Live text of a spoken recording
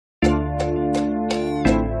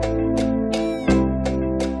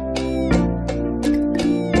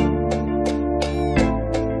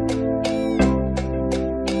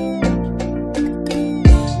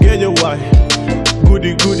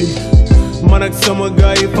man ak sama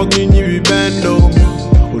gars yi foog ñu ñibbi bendo.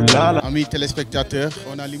 Amis téléspectateurs,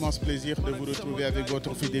 on a l'immense plaisir de vous retrouver avec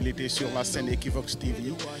votre fidélité sur la scène Equivox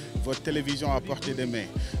TV, votre télévision à portée de main.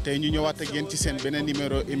 Tey ñu ñëwaat ak yéen ci seen beneen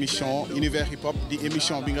numéro émission univers hip hop di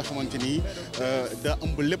émission bi nga xamante ni da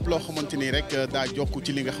ëmb lépp loo xamante ni rek daa jokk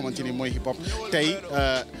ci li nga xamante ni mooy hip hop. Tey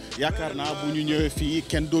yaakaar naa bu ñu ñëwee fii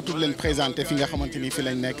kenn dootul leen présenter fi nga xamante ni fi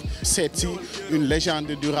lañ nekk seet si une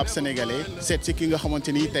légende du rap sénégalais seet si ki nga xamante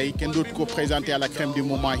ni tey kenn dootu ko présenter à la crème du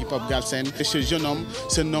mouvement hip hop galsen. Ce jeune homme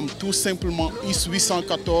se nomme tout simplement IS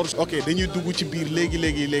 814. ok dañuy dugg ci biir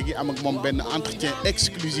léegi am ak moom benn entretien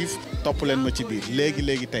exclusif topp leen ma ci biir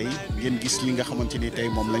léegi tey ngeen gis li nga xamante ni tey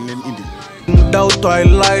moom lañ leen indi. daw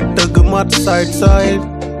twilight dëgg mat side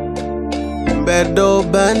mbeddo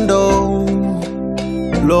bendo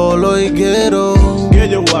looloy géro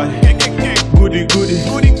géejawaay guddi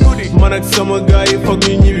man ak sama gars yi foog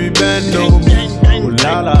ñu ñibbi bendo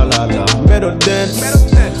la mbeddo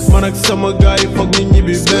dance man ak sama gars yi foog ñu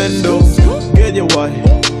ñibbi bendo géejawaay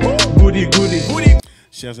guddi.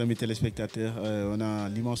 Chers amis téléspectateurs, on a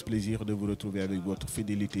l'immense plaisir de vous retrouver avec votre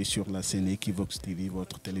fidélité sur la scène Equivox TV,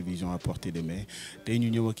 votre télévision à portée de main. Tey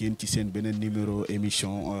ñu ñëw ak yéen ci seen beneen numéro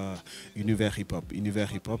émission univers hip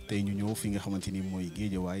hop tey ñu ñëw fi nga xamante ni mooy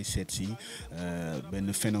Guédiawaye seet si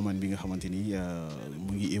benn phénomène bi nga xamante ni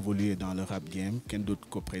mu ngi évoluer dans le rap game kenn dootu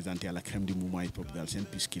ko présenter à la crème du mouvement hip hop galsen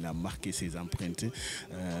puisqu'il a marqué ses empreintes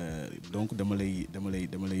donc dama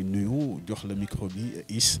lay nuyu jox la micro bi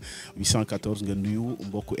IS 814 nga nuyu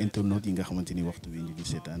mbokku internautes yi nga xamante ni waxtu bi ñu ngi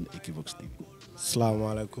seetaan Equivox TV.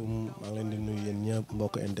 salaamaaleykum maa ngi leen di nuyu yéen ñëpp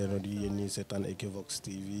mbokku internautes yi yéen ñi seetaan Equivox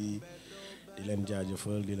TV di leen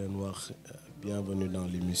jaajëfal di leen wax bienvenue dans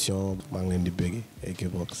l'émission maa ngi leen di bëgg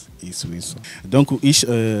Equivox IS 800. donc IS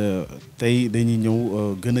tey dañuy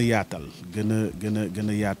ñëw gën a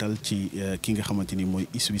yaatal ci ki nga xamante ni mooy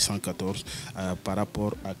IS 814 par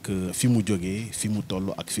rapport ak fi mu jógee fi mu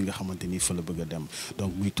toll ak fi nga xamante ni fa la bëgg a dem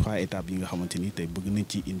donc muy 3 étapes yi nga xamante ni tey bëgg nañ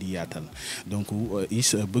ci indi yaatal donc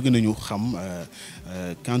IS bëgg nañu xam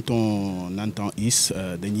quand on entend IS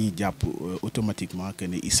dañuy jàpp automatiquement que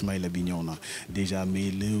ne Ismaïla bi ñëw na déjà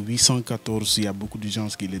mais le 814 il y a beaucoup de gens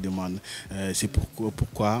qui le demandent c'est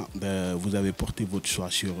pourquoi vous avez porté votre choix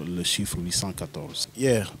sur le chiffre 814.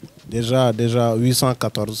 déjà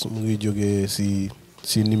 814 mu ngi jógee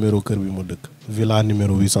si numéro kër bi mu dëkk villa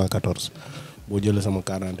numéro 814 boo jëlee sama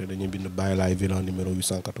carte d'identité dañuy bind bàyyi laay villa numéro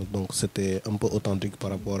 814 donc c'était un peu authentique par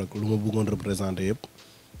rapport ak lu ma bëggoon représenter yëpp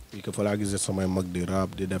puis que fa laa gisee samay mag di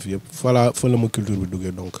rap di def yëpp fa la ma culture bi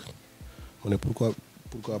duggee donc mu ne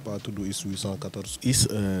pourquoi pas tudd IS 814. IS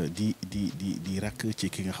di rakk ci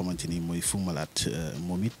ki nga xamante ni mooy Fou Malade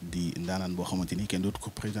moom it di ndaanaan boo xamante ni kenn dootu ko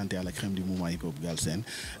présenté à la crème du mouvement hip hop galsen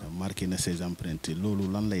marqué na ses empreintes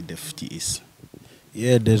loolu lan lay def ci IS.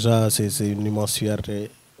 déjà c'est une immense fierté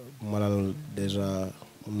Malal déjà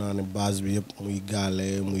mun naa ne base bi yëpp muy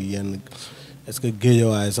gaale muy yenn est-ce que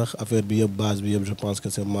Guédiawaye sax affaire bi yëpp base bi yëpp je pense que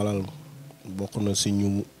c'est Malal bokk na si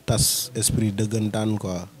ñu tas esprit dëggantaan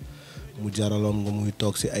quoi. mu jaraloon nga muy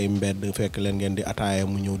toog si ay mbedd fekk leen ngeen di ataaya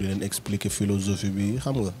mu ñëw di leen expliquer philosophie bi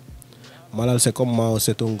xam nga Malal c'est comme Mao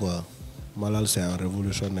Zedong quoi Malal c'est un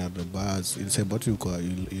révolutionnaire de base il s'est battu quoi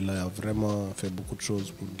il a vraiment fait beaucoup de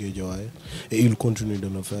choses pour Guédiawaye et il continue de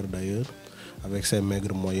le faire d'ailleurs avec ses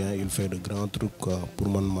maigres moyens il fait de grands trucs quoi pour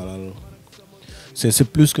man Malal c'est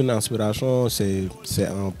plus qu'une inspiration c'est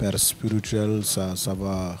un père spirituel ça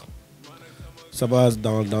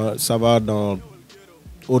va dans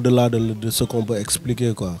au-delà de ce qu'on peut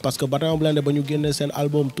expliquer quoi. Parce que Bataillon Blindé ba ñu génnee seen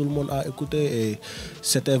album tout le monde a écouté et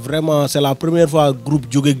c'est la première fois groupe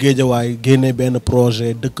jóge Guédiawaye génne benn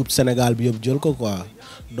projet dëkk Sénégal bi yëpp jël ko quoi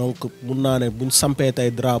donc mun naa ne buñ sampee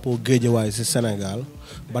tey drapeau Guédiawaye ci Sénégal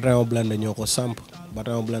Bataillon Blindé ñoo ko samp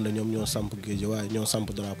Bataillon Blindé ñoom ñoo samp Guédiawaye ñoo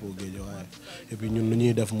samp drapeau Guédiawaye et puis ñun lu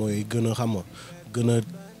ñuy def mooy gën a xam gën a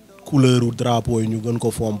couleur u drapeau yi ñu gën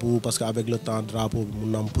ko fomp parce que avec le temps drapeau bi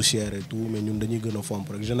mun na am poussière et tout mais ñun dañuy gën a fomp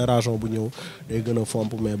rek génération bu ñëw day gën a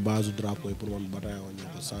fomp mais base du drapeau yi pour man Bataillon ñoo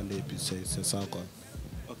ko sànni et puis c'est ça quoi.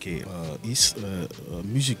 ok IS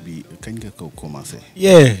musique bi kañ nga ko commencé.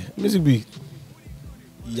 musique bi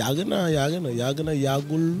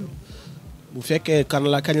yàggul bu fekkee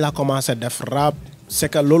kañ la commencé def rap c'est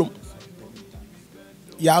que loolu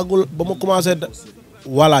yàggul ba ma commencé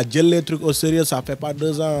voilà jël les trucs au sérieux ça fait pas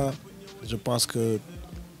 2 ans je pense que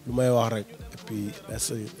lu may wax rek et puis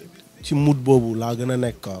ci mood boobu laa gën a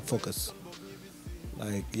nekk quoi focus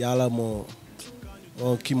like yàlla moo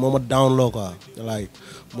ma download quoi like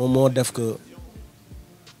moom moo def que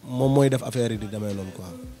moom mooy def affaire yi di demee noonu quoi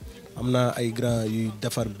am naa ay grand yuy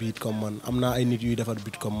defar beat comme man am naa ay nit yuy defar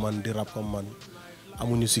beat comme man di rap comme man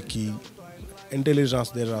amuñu si kii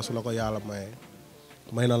intelligence déjà su la ko yàlla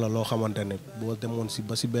may na la loo xamante ne boo demoon si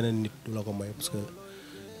ba si beneen nit du la ko may parce que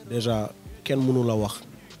déjà kenn mënu la wax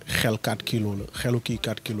xel 4 kilos la xelu kii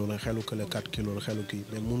 4 kilos la xelu kële 4 kilos la xelu kii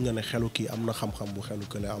mais mun nga ne xelu kii am na xam-xam bu xelu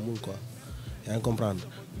kële amul quoi yaa ngi comprendre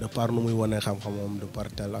de par nu muy wanee xam-xamam de par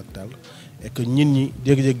tel ak tel et que nit ñi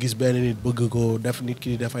jékki-jékki gis benn nit bëgg ko def nit ki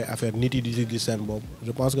di def ay affaire nit yi di si gis seen bopp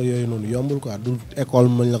je pense que yooyu noonu yombul quoi du école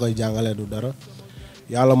mañ la koy jàngalee du dara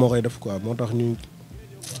yàlla moo koy def quoi moo tax ñu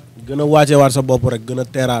gën a wàcce waat sa bopp rek gën a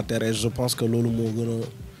terre à terre et je pense que loolu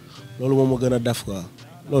moo ma gën a def quoi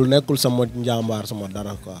loolu nekkul sama njàmbaar sama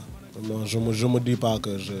dara quoi non je me dis pas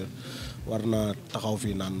que je war naa taxaw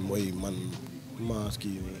fii naan mooy man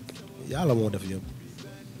kii yàlla moo def yëpp.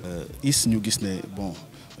 Is ñu gis ne bon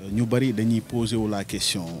ñu bari dañuy poser wu la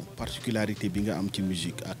question particularité bi nga am ci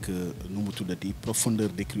musique ak nu mu tuddati profondeur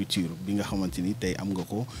d'écriture bi nga xamante ni tey am nga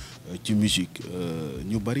ko ci musique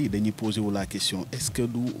ñu bari dañuy poser wu la question est-ce que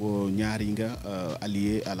du ñaar yi nga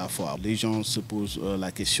allié à la fois. Les gens se posent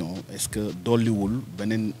la question est-ce que dolliwul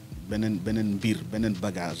beneen mbir beneen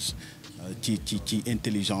bagage ci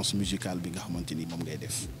intelligence musicale bi nga xamante ni moom ngay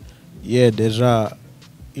def. déjà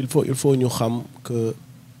il faut ñu xam que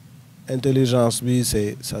intelligence bi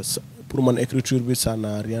c'est ça pour man écriture bi ça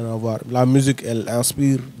n'a rien à voir la musique elle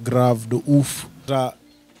inspire grave de ouf. déjà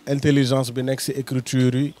intelligence bi nekk ci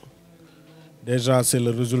écriture yi déjà c'est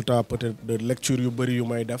le résultat peut-être de lecture yu bari yu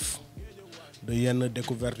may def de yenn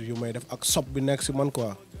découverte yu may def ak sob bi nekk ci man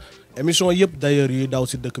quoi émission yëpp d'ailleurs yuy daw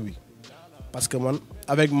ci dëkk bi parce que man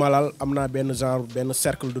avec Malal am naa benn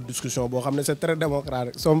cercle de discussion boo xam ne c'est très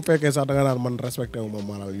démocratique soo mu fekkee sax da nga naan man respecté wu ma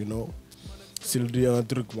Malal you know s'il dit un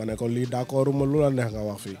truc ma ne ko lii d'accord ma lu la neex nga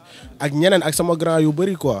wax fii ak ñeneen ak sama grand yu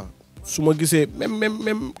bëri quoi su ma gisee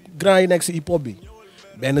même grand yi nekk si hip hop bi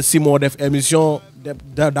benn Simon def émission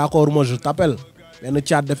d'accord ma je t'appelle benn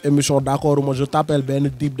Thiat def émission d'accord ma je t'appelle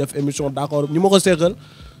benn Dip def émission d'accord ñu ma ko seqal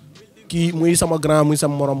kii muy sama grand muy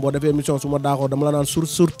sama morom boo defee émission su ma d'accord dama la naan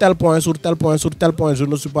sur tel point je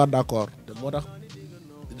ne suis pas d'accord te moo tax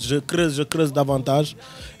je creuse davantage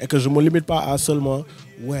et que je me limite pas à seulement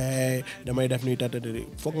ouais damay def nii tatadari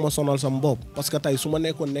foog ma sonal sama bopp parce que tey su ma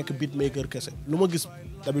nekk beatmaker kese lu ma gis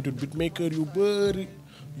d'habitude beatmaker yu bëri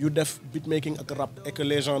yu def beatmaking ak rap et que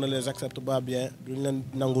les gens ne les acceptent pas bien duñ leen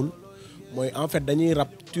nangul mooy en fait dañuy rap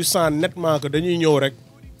tu sens nettement que dañuy ñëw rek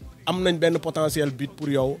am nañ benn potentiel beat pour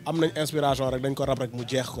yow am nañ inspiration rek dañ ko rap rek mu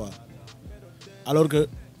jeex quoi alors que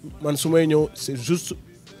man su may ñëw c'est juste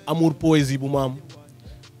amour poésie bu ma am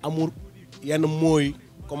amour yenn mooy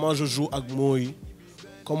comment je joue ak mooy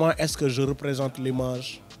comment est-ce que je représente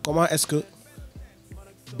l'image comment est-ce que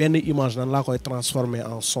benn image nan laa koy transformer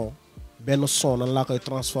en son benn son nan laa koy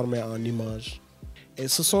transformer en image et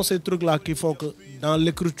ce sont ces trucs là qui font que dans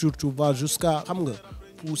l'écriture tu vas jusqu'à xam nga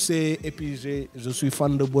pousser et puis je suis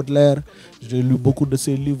fan de Baudelaire j'ai lu beaucoup de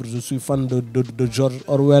ses livres je suis fan de George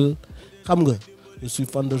Orwell xam nga je suis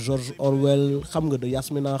fan de George Orwell xam nga de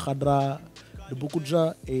Yasmina Khadra de beaucoup de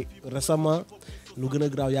gens et récemment lu gën a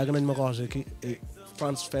grave yàgg nañ ma ko wax kii et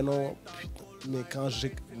Frantz Fanon mais quand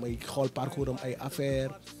may xool parcours am ay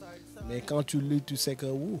affaires mais quand tu lis tu sais que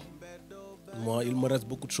moi il me reste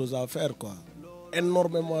beaucoup de choses à faire quoi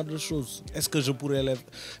énormément de choses est-ce que je pourrais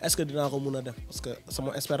est-ce que dinaa ko mën a def parce que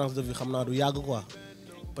sama espérance de vie xam naa du yàgg quoi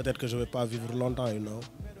peut-être que je vais pas vivre longtemps you know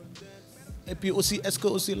et puis aussi est-ce que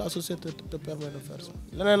aussi la société te permet de faire ça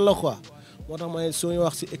leneen la quoi moo tax may soo ñu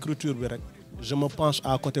wax ci écriture bi rek je me penche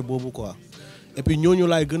à côté boobu quoi et puis ñooñu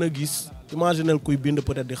laay gën a gis imaginel kuy bind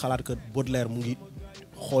peut-être di xalaat que Baudelaire mu ngi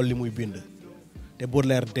xool li muy bind te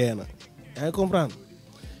Baudelaire dee na yaa ngi comprendre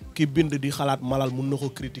ki bind di xalaat Malal mun na ko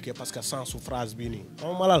critiquer parce que sensu phrase bii nii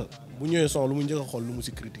xam Malal bu ñëwee son lu mu njëkk a xool lu mu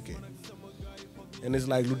ci critiquer enes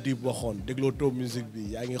like lu Dip waxoon dégloo top musique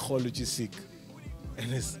bi yaa ngi xool lu ci sikk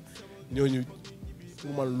enes ñooñu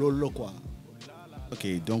pour man loolu la quoi. ok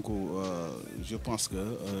donc je pense que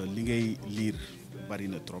li ngay lire bari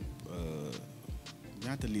na trop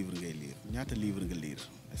ñaata livre ngay lire ñaata livre nga lire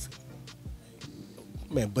est-ce que.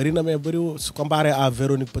 mais bari na mais bariwul comparé à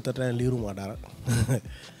Véronique peut-être liruma dara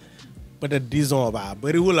peut-être disons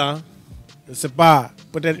bariwul ah c'est pas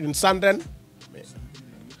peut-être une centaine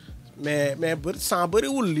mais sans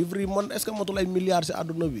bariwul livre yi man est-ce que motul ay milliards ci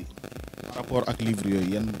àdduna bi. par rapport ak livre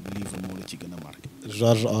yooyu yan livre moo la ci gën a marqué.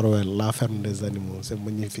 George Orwell La ferme des animaux c'est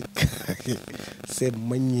magnifique c'est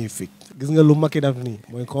magnifique. gis nga lu Macky def nii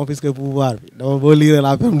mooy confisquer pouvoir bi dama boo lire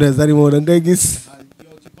La ferme des animaux da ngay gis.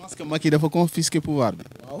 yow tu penses que Macky dafa confisquer pouvoir bi.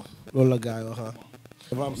 waaw loolu la gars yi wax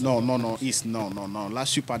non non non Is non non non là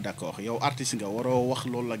je suis pas d'accord yow artiste nga waroo wax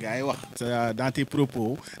loolu la gars yi wax. Dans tes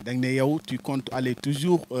propos da nga ne yow tu comptes aller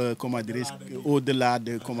toujours comment dirais-je au-delà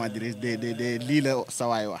de comment dirais-je de lii la sa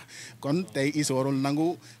waay wax kon tey Is warul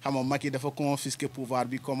nangu xam nga Macky dafa confisquer pouvoir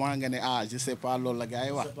bi comment nga ne ah je sais pas loolu la gars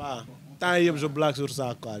yi wax. Tant yëpp je blague sur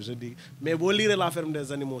ça quoi je dis mais boo lire la ferme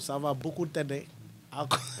des animaux ça va beaucoup t'aider à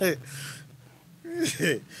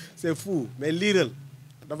c'est fou mais liiral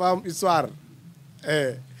dafa am histoire.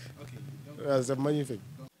 C'est magnifique.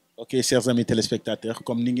 Ok chers amis téléspectateurs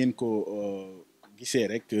comme ni ngeen ko gisee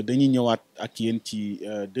rek dañuy ñëwaat ak yéen ci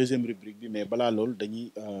deuxième rubrique bi mais balaa loolu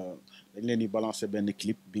dañ leen di balancer benn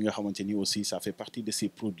clip bi nga xamante ni aussi ça fait partie de ces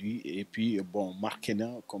produits et puis bon marqué na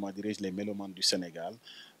comment dirais-je les mélomanes du Sénégal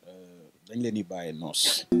dañ leen di bàyyi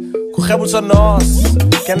noos. ku xebul sa noos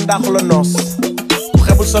kenn dàqu la noos ku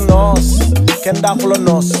xebul sa noos kenn dàqu la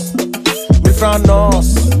noos 1000 francs noos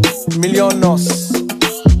million noos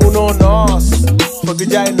uno noos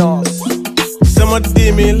bëgg jaay noos sama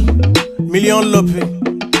 10 000 million loppi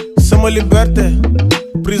sama liberté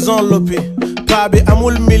prison loppi paa bi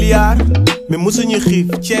amul milliard mais musuñu xiif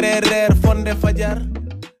cere reer fonde fajar.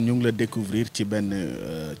 ñu ngi la découvrir ci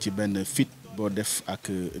benn fit boo def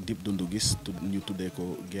ak Dip Doundou Guiss ñu tuddee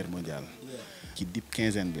ko guerre mondiale ci Dip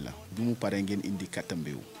quinzaine bi la bu mu paree ngeen indi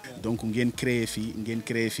Katambew donc ngeen créé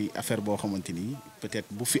fi affaire boo xamante ni peut-être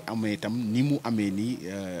bu fi amee itam ni mu amee nii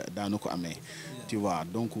daanu ko amee tu vois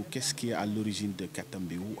donc qu'est-ce qui est à l'origine de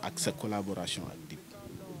Katambew ak sa collaboration ak Dip.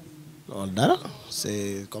 non dara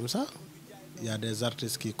c'est comme ça il y a des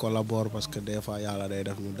artistes qui collaborent parce que des fois yàlla day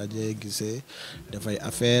def ñu dajee gisee dafay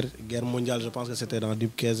affaire guerre mondiale je pense que c'était dans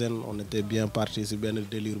Dip quinzaine on était bien parti si benn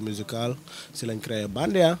délire musical si lañ créé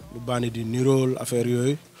Bandi lu Bandi di nirool affaire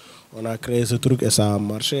yooyu on a créé ce truc et ça a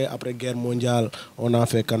marché après guerre mondiale on a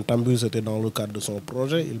fait Katambew c'était dans le cadre de son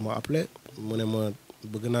projet il m'a appelé mu ne ma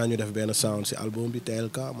bëgg naa ñu def benn sound si album bi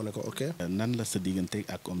TLK ma ne ko ok. nan la sa diggante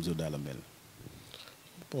ak Omzo daala mel.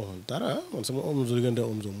 bon dara man sama Omzo diggante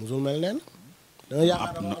Omzo musul mel neen.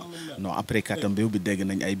 non après Katambew bi dégg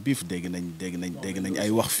nañ ay bif dégg nañ ay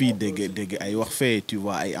wax fii dégg ay wax fee tu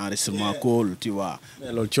vois ay enregistrement call tu vois.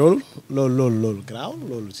 mais loolu cool loolu graaw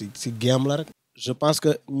loolu si game la rek. je pense que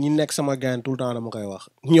ñi nekk sama gain tout le temps dama koy wax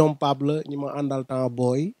ñoom Pape la ñi ma àndal temps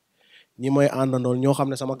booy ñi may àndandool ñoo xam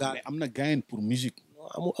ne sama gain. mais am na gain pour musique.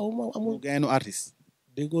 amul gainu artiste.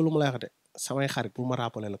 déggoo lu ma lay wax de samay xarit pour ma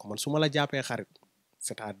rappeler la ko man su ma la jàppee xarit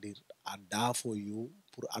c'est-à-dire à daa for you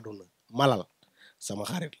pour àdduna malal sama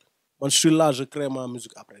xarit la man je suis là je crée ma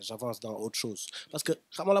musique après j'avance dans autre chose parce que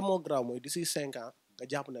xam nga la moo grave mooy d'ici 5 ans nga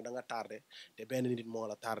jàpp ne da nga tardé te benn nit moo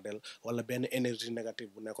la tardel wala benn énergie négative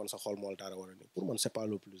bu nekkoon sa xol moo la tardé wala ni pour man c'est pas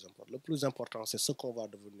le plus important c'est ce qu'on va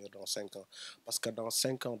devenir dans 5 ans parce que dans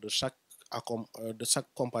 5 ans de chaque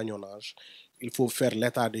compagnonnage il faut faire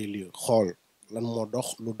l'état des lieux xool lan moo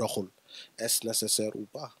dox lu doxul est-ce nécessaire ou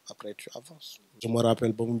pas après tu avances. je me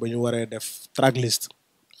rappelle ba ñu waree def tracklist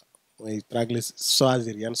mooy tracklist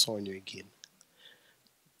choisir yan son ñooy génn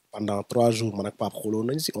pendant 3 jours man ak Pape xuloo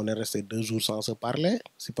nañ si on est resté 2 jours sans se parler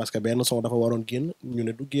c'est parce que benn son dafa waroon génn ñu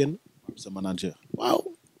ne du génn. sa manager. waaw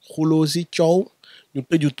xuloo si coow ñu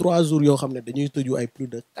tëju 3 jours yoo xam ne dañuy tëju ay plus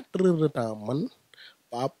de 4 heures de temps man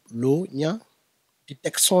Pape loo ña di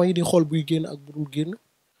teg son yi di xool buy génn ak bu dul génn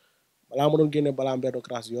balaa ma doon génne balaa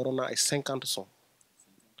mbédocratie yoroon naa ay 50 sons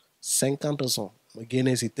ma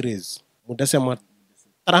génnee si 13 mu dese ma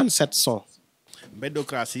 37 sons.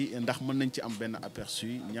 mbédocratie ndax mën nañ ci am benn aperçu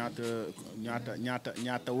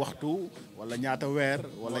ñaata waxtu wala ñaata weer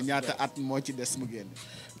wala ñaata at moo ci des mu génn.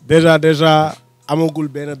 déjà amagul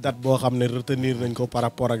benn date boo xam ne retenir nañ ko par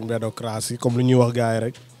rapport ak mbédocratie comme lu ñuy wax gars yi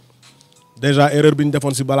rek déjà erreur bi ñu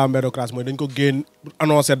defoon si balaa mbédocratie mooy dañ ko génn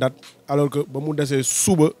annoncé date alors que ba mu desee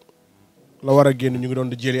suba la war a génn ñu ngi doon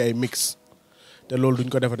di jëli ay mix te loolu duñ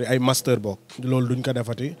ko defati ay master bokk loolu duñ ko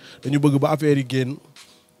defati dañu bëgg ba affaire yi génn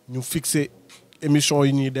ñu fixé émission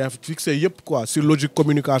yi ñuy def fixé yëpp quoi sur logique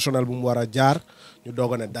communicationnelle bu mu war a jaar ñu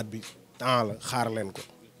doog a ne date bi temps la xaar leen ko.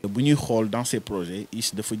 bu ñuy xool dans ces projets Is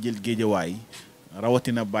dafa jël géejawaay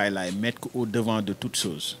rawatina Baye Laye mettre ko au devant de toute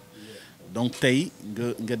chose donc tey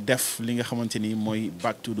nga def li nga xamante ni mooy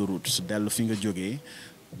back to the roots dellu fi nga jógee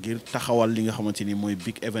ngir taxawal li nga xamante ni mooy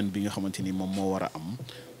big event bi nga xamante ni moom moo war a am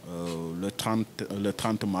le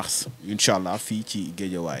 30 mars incha allah fii ci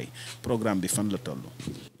géejawaay programme bi fan la toll.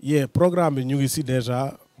 programme bi ñu ngi si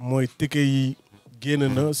déjà mooy ticket yi génn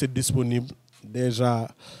na c'est disponible déjà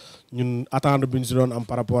ñun attendre bi ñu si doon am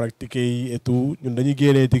par rapport ak ticket yi et tout ñun dañuy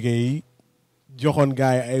génnee ticket yi joxoon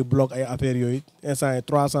gars yi ay bloc ay affaires yooyu instant yi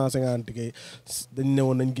 350 ticket yi dañ ne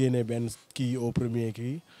woon nañ génnee benn kii au premier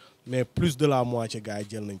kii mais plus de la moitié gars yi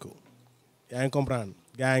jël nañ ko yaa ngi comprendre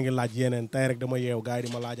gars yi ngi laaj yeneen tey rek dama yeew gars yi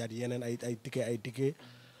di ma laajaat yeneen ay ticket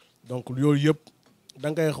donc yooyu yëpp da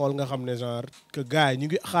nga koy xool nga xam ne genre que gars yi ñu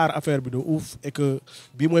ngi xaar affaire bi de ouf et que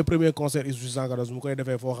bii mooy premier concert ISU 114 mu koy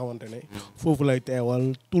defee foo xamante ne foofu lay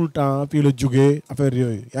teewal tout le temps fii la jógee affaire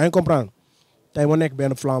yooyu yaa ngi comprendre tey ma nekk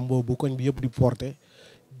benn flambeau bu koñ bi yëpp di porter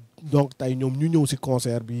donc tey ñoom ñu ñëw si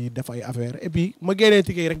concert bi def ay affaire et puis ma génnee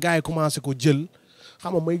ticket yi rek gars yi commencé ko jël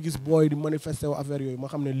xam nga may gis booy di manifester wu affaire yooyu ma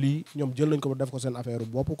xam ne lii ñoom jël nañ ko ba def ko seen affaire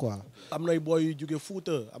bopp quoi. am na ay booy yu jóge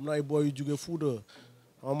Fuuta am na ay booy yu jóge Fuuta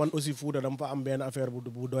man aussi Fuuta dama fa am benn affaire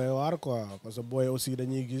bu doy waar quoi parce que booy aussi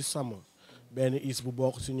dañuy gis sama benn is bu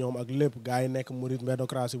bokk si ñoom ak lépp gars yi nekk Maurit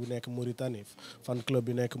médocratie bu nekk Mauritanie fan club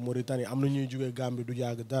bi nekk Mauritanie am na ñuy jóge Gambie du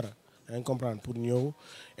jàgg dara. yaa ngi comprendre pour ñëw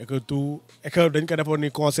et que tout et que dañ ko defoon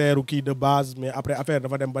ni concert kii de base mais après affaire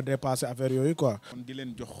dafa dem ba dépasser affaire yooyu quoi. kon di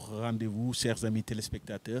leen jox rendez-vous chers amis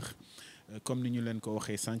téléspectateurs comme ni ñu leen ko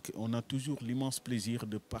waxee sànq on a toujours l'immense plaisir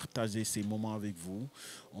de partager ces moments avec vous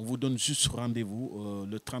on vous donne juste rendez-vous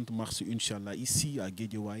le 30 mars inchallah ici à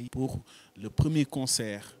Guédiawaye pour le premier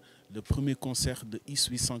concert de IS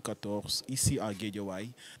 814 ici à Guédiawaye.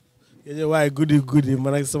 Guédiawaye guddi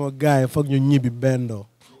man ak sama gars yi foog ñu ñibbi bendo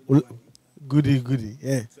guddi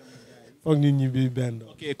foog ñu ñibbi bendo.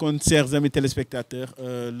 ok kon chers amis téléspectateurs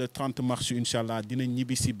le 30 mars inchallah dinañ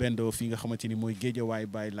ñibbi si bendo fi nga xamante ni mooy Guédiawaye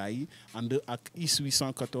Baye Laye ànd ak IS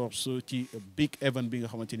 814 ci big event bi nga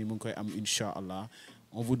xamante ni mu ngi koy am inchallah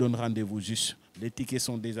on vous donne rendez-vous juste les tickets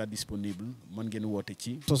sont déjà disponibles mën ngeen woote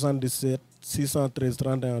ci 77 613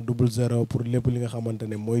 31 00 pour lépp li nga xamante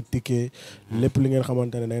ne mooy ticket lépp li ngeen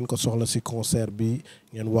xamante ne da ngeen ko soxla si concert bi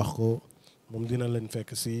ngeen wax ko moom dina leen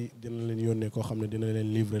fekk si dina leen yónnee koo xam ne dina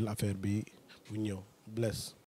leen livrer l'affaire bi bu ñëw bless